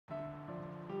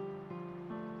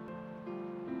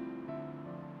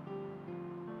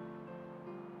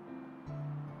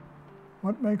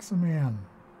What makes a man?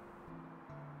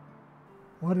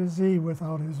 What is he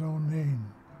without his own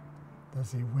name?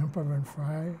 Does he whimper and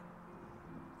fry?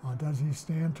 Or does he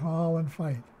stand tall and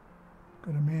fight?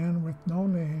 Could a man with no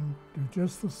name do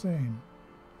just the same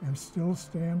and still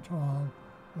stand tall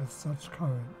with such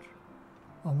courage?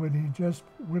 Or would he just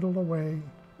whittle away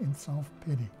in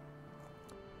self-pity?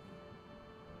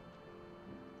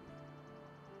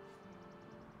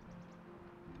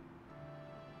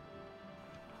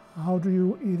 How do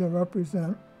you either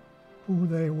represent who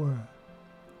they were?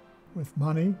 With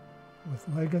money, with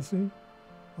legacy,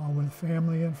 or with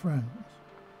family and friends?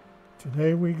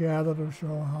 Today we gather to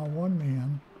show how one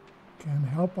man can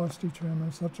help us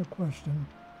determine such a question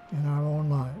in our own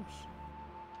lives.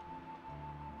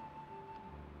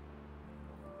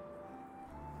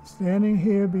 Standing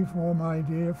here before my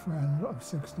dear friend of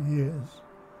 60 years,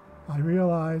 I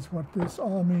realize what this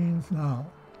all means now,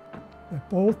 that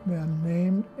both men,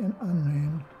 named and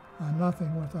unnamed, are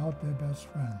nothing without their best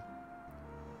friend.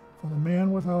 For the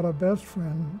man without a best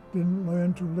friend didn't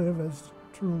learn to live as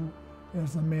true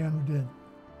as the man who did.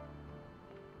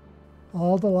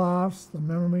 All the laughs, the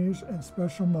memories, and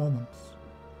special moments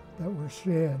that were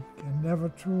shared can never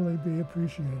truly be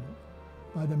appreciated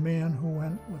by the man who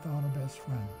went without a best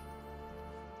friend.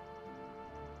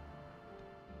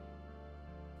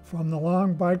 From the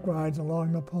long bike rides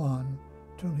along the pond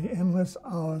to the endless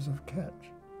hours of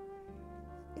catch,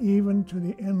 even to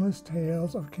the endless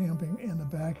tales of camping in the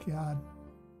backyard,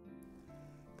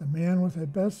 the man with a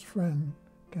best friend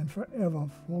can forever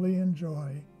fully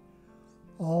enjoy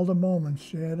all the moments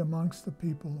shared amongst the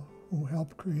people who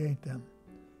helped create them,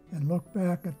 and look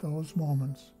back at those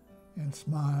moments and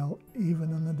smile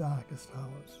even in the darkest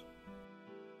hours.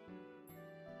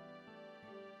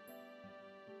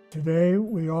 Today,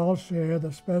 we all share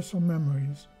the special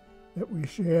memories that we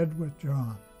shared with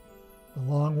John,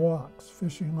 the long walks,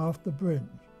 fishing off the bridge,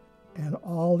 and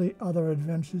all the other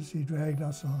adventures he dragged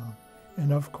us on,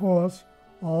 and of course,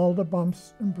 all the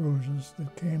bumps and bruises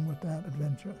that came with that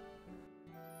adventure.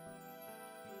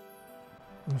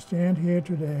 We stand here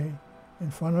today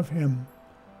in front of him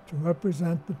to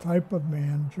represent the type of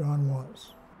man John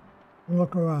was.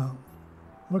 Look around.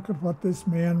 Look at what this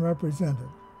man represented.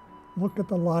 Look at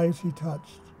the lives he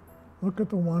touched. Look at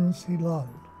the ones he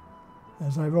loved.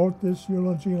 As I wrote this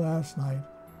eulogy last night,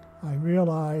 I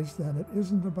realized that it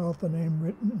isn't about the name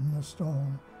written in the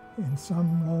stone in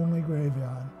some lonely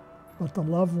graveyard, but the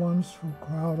loved ones who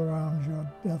crowd around your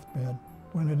deathbed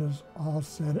when it is all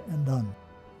said and done.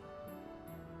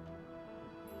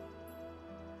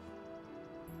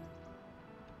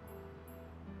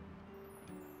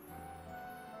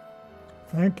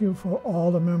 Thank you for all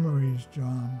the memories,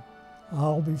 John.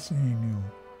 I'll be seeing you.